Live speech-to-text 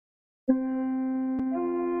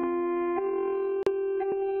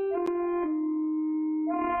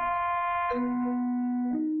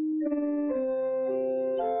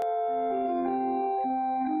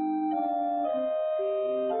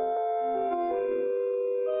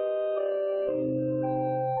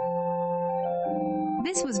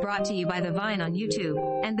This was brought to you by The Vine on YouTube,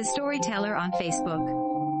 and The Storyteller on Facebook.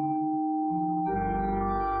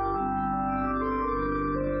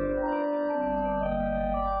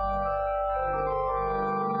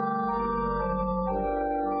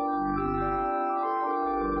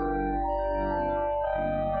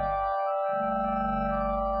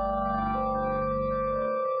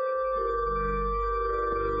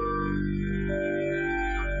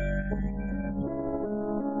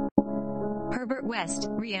 Herbert West,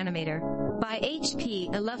 Reanimator. By H.P.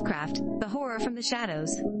 Lovecraft, The Horror from the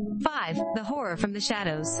Shadows. 5. The Horror from the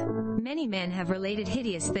Shadows. Many men have related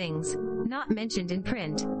hideous things, not mentioned in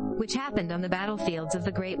print, which happened on the battlefields of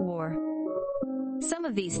the Great War. Some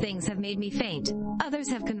of these things have made me faint, others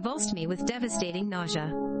have convulsed me with devastating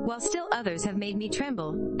nausea, while still others have made me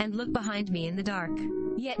tremble, and look behind me in the dark.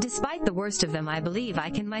 Yet despite the worst of them, I believe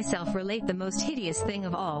I can myself relate the most hideous thing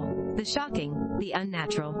of all, the shocking, the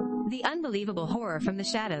unnatural, the unbelievable horror from the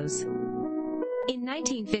shadows. In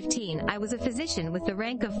 1915, I was a physician with the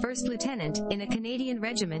rank of first lieutenant in a Canadian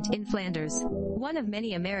regiment in Flanders, one of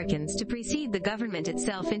many Americans to precede the government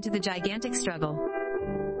itself into the gigantic struggle.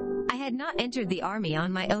 I had not entered the army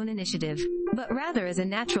on my own initiative, but rather as a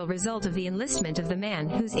natural result of the enlistment of the man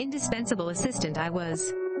whose indispensable assistant I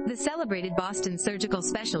was, the celebrated Boston surgical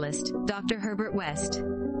specialist, Dr. Herbert West.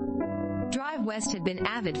 Drive West had been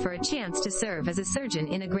avid for a chance to serve as a surgeon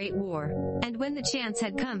in a great war, and when the chance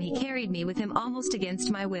had come he carried me with him almost against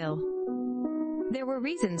my will. There were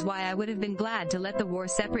reasons why I would have been glad to let the war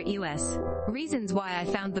separate us, reasons why I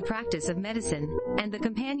found the practice of medicine, and the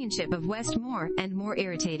companionship of West more and more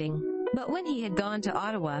irritating. But when he had gone to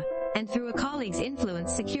Ottawa, and through a colleague's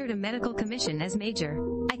influence secured a medical commission as major,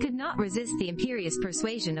 I could not resist the imperious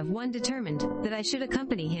persuasion of one determined that I should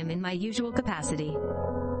accompany him in my usual capacity.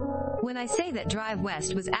 When I say that Drive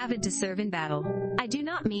West was avid to serve in battle, I do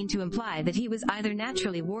not mean to imply that he was either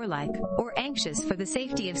naturally warlike, or anxious for the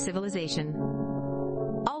safety of civilization.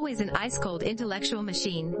 Always an ice-cold intellectual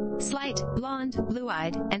machine, slight, blonde,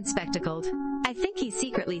 blue-eyed, and spectacled, I think he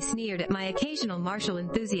secretly sneered at my occasional martial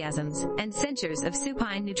enthusiasms, and censures of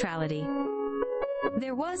supine neutrality.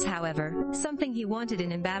 There was, however, something he wanted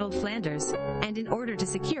in embattled Flanders, and in order to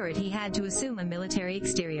secure it he had to assume a military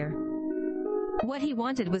exterior. What he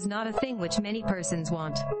wanted was not a thing which many persons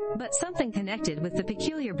want, but something connected with the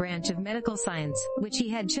peculiar branch of medical science, which he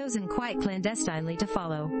had chosen quite clandestinely to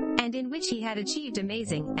follow, and in which he had achieved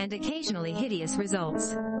amazing and occasionally hideous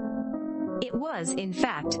results. It was, in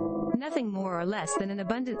fact, nothing more or less than an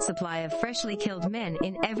abundant supply of freshly killed men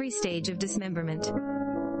in every stage of dismemberment.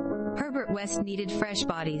 Herbert West needed fresh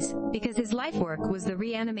bodies, because his life work was the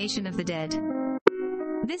reanimation of the dead.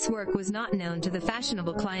 This work was not known to the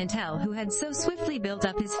fashionable clientele who had so swiftly built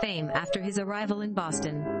up his fame after his arrival in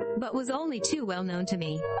Boston, but was only too well known to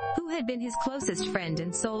me, who had been his closest friend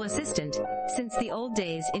and sole assistant, since the old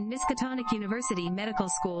days in Miskatonic University Medical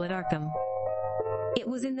School at Arkham. It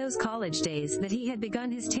was in those college days that he had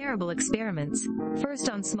begun his terrible experiments, first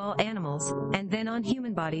on small animals, and then on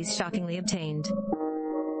human bodies shockingly obtained.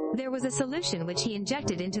 There was a solution which he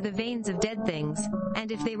injected into the veins of dead things,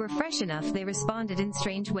 and if they were fresh enough they responded in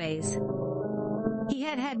strange ways. He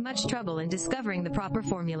had had much trouble in discovering the proper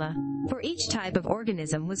formula, for each type of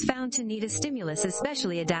organism was found to need a stimulus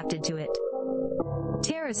especially adapted to it.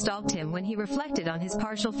 Terror stalked him when he reflected on his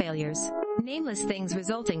partial failures, nameless things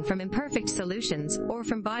resulting from imperfect solutions, or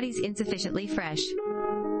from bodies insufficiently fresh.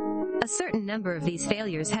 A certain number of these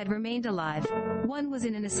failures had remained alive, one was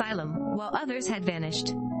in an asylum, while others had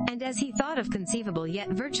vanished. And as he thought of conceivable yet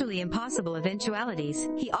virtually impossible eventualities,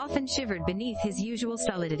 he often shivered beneath his usual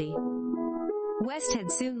stolidity. West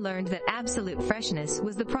had soon learned that absolute freshness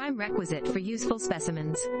was the prime requisite for useful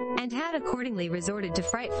specimens, and had accordingly resorted to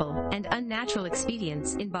frightful and unnatural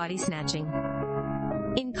expedients in body snatching.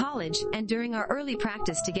 In college, and during our early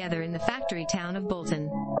practice together in the factory town of Bolton,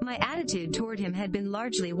 my attitude toward him had been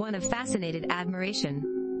largely one of fascinated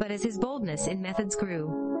admiration, but as his boldness in methods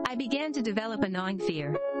grew, I began to develop a gnawing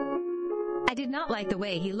fear. I did not like the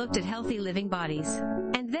way he looked at healthy living bodies.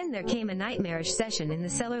 And then there came a nightmarish session in the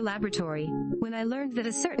cellar laboratory, when I learned that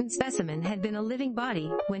a certain specimen had been a living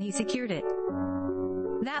body when he secured it.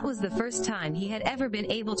 That was the first time he had ever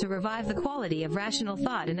been able to revive the quality of rational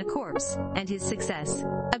thought in a corpse, and his success,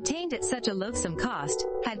 obtained at such a loathsome cost,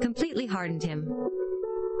 had completely hardened him.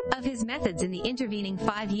 Of his methods in the intervening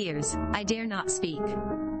 5 years, I dare not speak.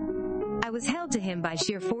 I was held to him by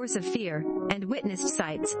sheer force of fear, and witnessed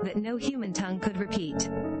sights that no human tongue could repeat.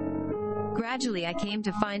 Gradually I came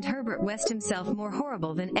to find Herbert West himself more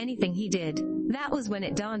horrible than anything he did. That was when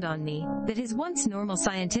it dawned on me that his once normal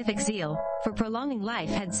scientific zeal for prolonging life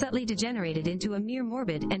had subtly degenerated into a mere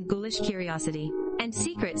morbid and ghoulish curiosity, and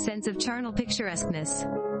secret sense of charnel picturesqueness.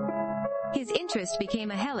 His interest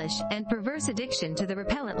became a hellish and perverse addiction to the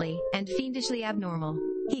repellently and fiendishly abnormal.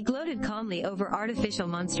 He gloated calmly over artificial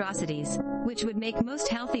monstrosities, which would make most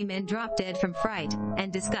healthy men drop dead from fright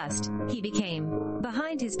and disgust. He became,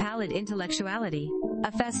 behind his pallid intellectuality,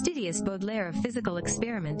 a fastidious Baudelaire of physical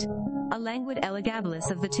experiment, a languid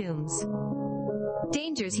Elagabalus of the tombs.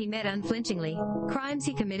 Dangers he met unflinchingly, crimes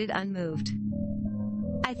he committed unmoved.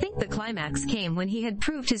 I think the climax came when he had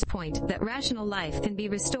proved his point that rational life can be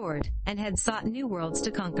restored, and had sought new worlds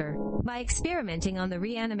to conquer, by experimenting on the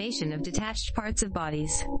reanimation of detached parts of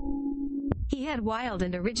bodies. He had wild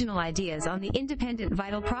and original ideas on the independent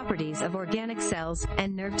vital properties of organic cells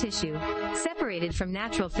and nerve tissue, separated from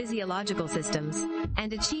natural physiological systems,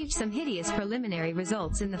 and achieved some hideous preliminary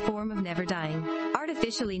results in the form of never-dying,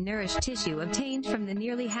 artificially nourished tissue obtained from the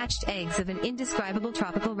nearly hatched eggs of an indescribable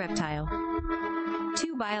tropical reptile.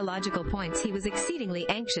 Two biological points he was exceedingly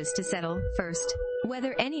anxious to settle. First,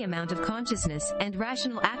 whether any amount of consciousness and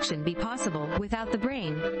rational action be possible without the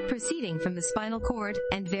brain, proceeding from the spinal cord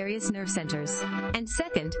and various nerve centers. And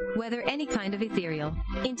second, whether any kind of ethereal,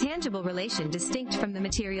 intangible relation distinct from the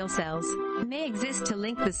material cells may exist to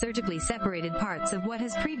link the surgically separated parts of what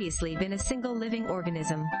has previously been a single living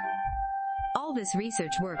organism. All this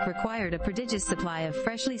research work required a prodigious supply of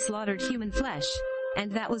freshly slaughtered human flesh,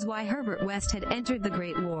 and that was why Herbert West had entered the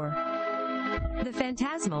Great War. The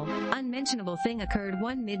phantasmal, unmentionable thing occurred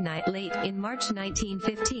one midnight late in March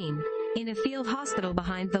 1915, in a field hospital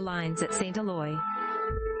behind the lines at St. Eloi.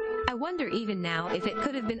 I wonder even now if it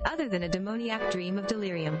could have been other than a demoniac dream of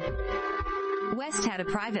delirium. West had a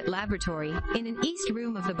private laboratory, in an east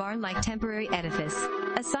room of the barn-like temporary edifice,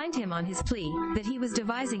 assigned him on his plea that he was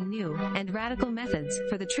devising new and radical methods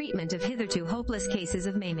for the treatment of hitherto hopeless cases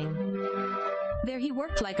of maiming. There he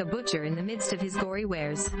worked like a butcher in the midst of his gory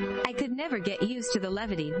wares. I could never get used to the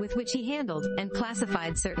levity with which he handled and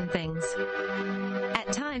classified certain things.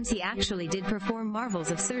 At times he actually did perform marvels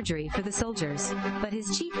of surgery for the soldiers, but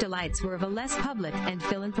his chief delights were of a less public and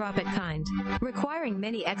philanthropic kind, requiring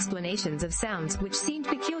many explanations of sounds which seemed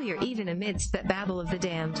peculiar even amidst that babble of the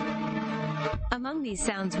damned. Among these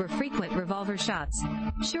sounds were frequent revolver shots,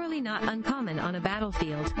 surely not uncommon on a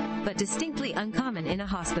battlefield, but distinctly uncommon in a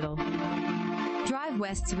hospital. Drive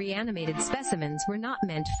West's reanimated specimens were not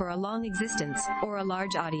meant for a long existence or a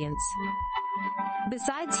large audience.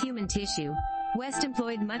 Besides human tissue, West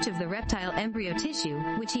employed much of the reptile embryo tissue,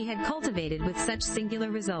 which he had cultivated with such singular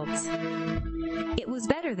results. It was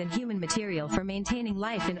better than human material for maintaining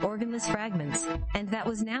life in organless fragments, and that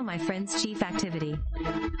was now my friend's chief activity.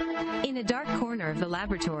 In a dark corner of the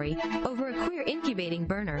laboratory, over a queer incubating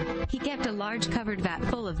burner, he kept a large covered vat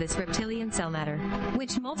full of this reptilian cell matter,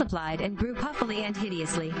 which multiplied and grew puffily and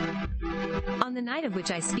hideously. On the night of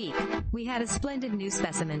which I speak, we had a splendid new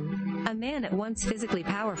specimen, a man at once physically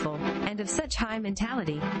powerful, and of such high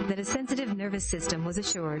mentality that a sensitive nervous system was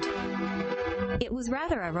assured. It was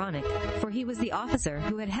rather ironic, for he was the officer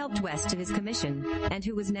who had helped West to his commission, and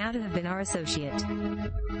who was now to have been our associate.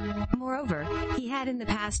 Moreover, he had in the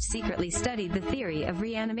past secretly studied the theory of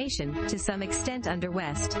reanimation to some extent under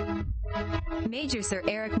West. Major Sir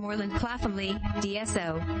Eric Moreland Claphamley,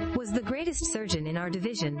 DSO, was the greatest surgeon in our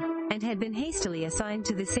division, and had been hastily assigned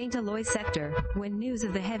to the St. Eloi sector when news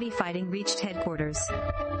of the heavy fighting reached headquarters.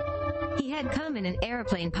 He had come in an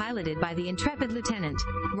aeroplane piloted by the intrepid Lieutenant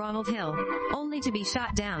Ronald Hill, only to be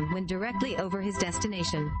shot down when directly over his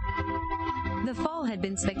destination. The fall had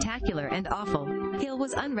been spectacular and awful. Hill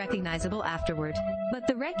was unrecognizable afterward, but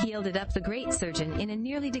the wreck yielded up the great surgeon in a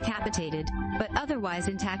nearly decapitated, but otherwise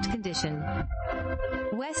intact condition.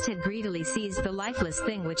 West had greedily seized the lifeless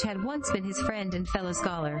thing which had once been his friend and fellow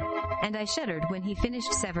scholar, and I shuddered when he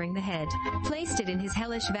finished severing the head, placed it in his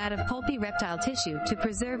hellish vat of pulpy reptile tissue to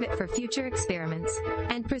preserve it for future experiments,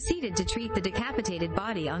 and proceeded to treat the decapitated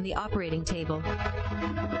body on the operating table.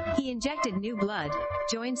 He injected new blood,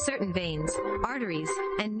 joined certain veins, arteries,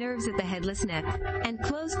 and nerves at the headless neck, and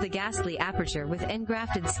closed the ghastly aperture with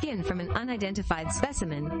engrafted skin from an unidentified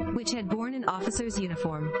specimen, which had borne an officer's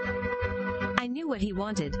uniform. I knew what he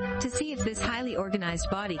wanted, to see if this highly organized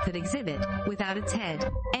body could exhibit, without its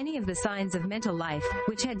head, any of the signs of mental life,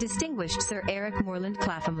 which had distinguished Sir Eric Moreland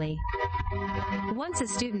Claphamley. Once a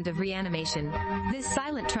student of reanimation, this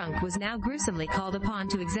silent trunk was now gruesomely called upon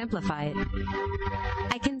to exemplify it.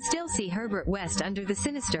 I can still see Herbert West under the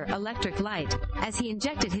sinister electric light, as he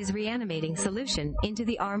injected his reanimating solution into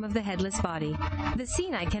the arm of the headless body. The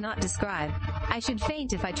scene I cannot describe, I should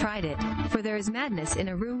faint if I tried it, for there is madness in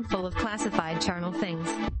a room full of classified charnel things,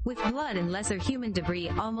 with blood and lesser human debris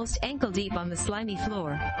almost ankle-deep on the slimy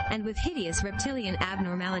floor, and with hideous reptilian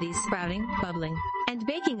abnormalities sprouting, bubbling, and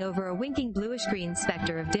baking over a winking bluish-green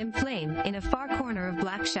specter of dim flame in a far corner of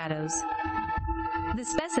black shadows. The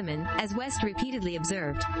specimen, as West repeatedly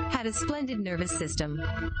observed, had a splendid nervous system.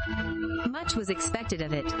 Much was expected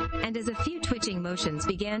of it, and as a few twitching motions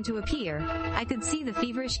began to appear, I could see the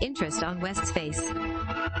feverish interest on West's face.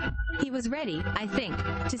 He was ready, I think,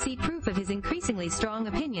 to see proof of his increasingly strong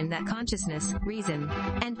opinion that consciousness, reason,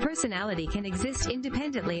 and personality can exist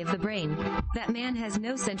independently of the brain, that man has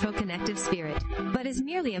no central connective spirit, but is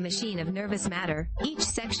merely a machine of nervous matter, each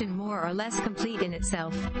section more or less complete in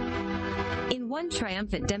itself. In one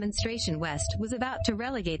triumphant demonstration, West was about to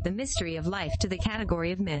relegate the mystery of life to the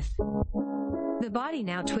category of myth. The body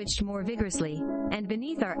now twitched more vigorously, and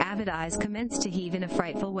beneath our avid eyes commenced to heave in a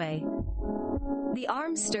frightful way. The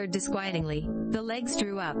arms stirred disquietingly, the legs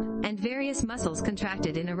drew up, and various muscles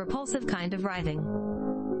contracted in a repulsive kind of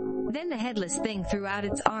writhing. Then the headless thing threw out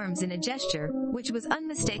its arms in a gesture, which was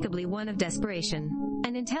unmistakably one of desperation,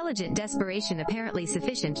 an intelligent desperation apparently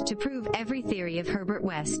sufficient to prove every theory of Herbert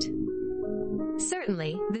West.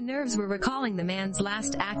 Certainly, the nerves were recalling the man's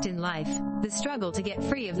last act in life, the struggle to get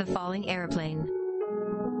free of the falling airplane.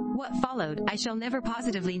 What followed, I shall never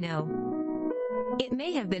positively know. It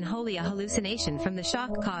may have been wholly a hallucination from the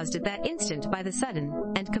shock caused at that instant by the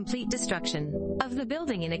sudden and complete destruction of the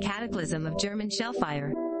building in a cataclysm of German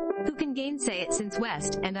shellfire. Who can gainsay it, since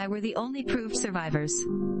West and I were the only proved survivors?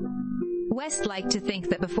 West liked to think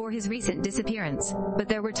that before his recent disappearance, but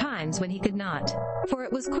there were times when he could not, for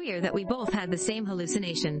it was queer that we both had the same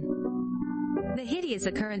hallucination. The hideous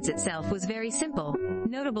occurrence itself was very simple,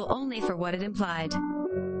 notable only for what it implied.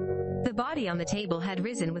 The body on the table had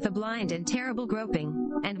risen with a blind and terrible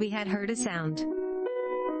groping, and we had heard a sound.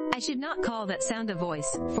 I should not call that sound a voice,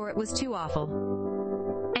 for it was too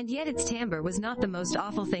awful. And yet its timbre was not the most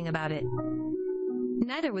awful thing about it.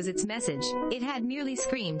 Neither was its message. It had merely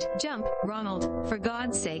screamed, "Jump, Ronald, for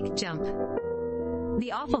God's sake, jump."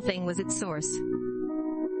 The awful thing was its source.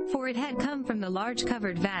 For it had come from the large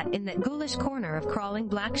covered vat in that ghoulish corner of crawling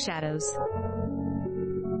black shadows.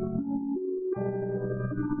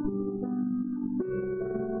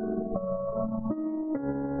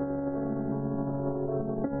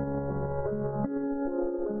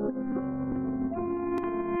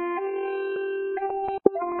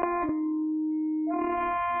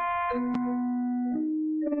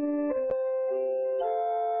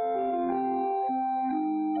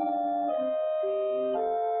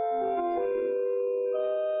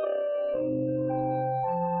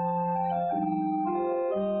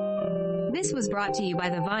 This was brought to you by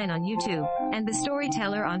The Vine on YouTube, and The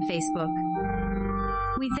Storyteller on Facebook.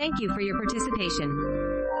 We thank you for your participation.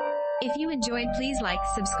 If you enjoyed, please like,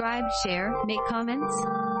 subscribe, share, make comments.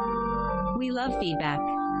 We love feedback.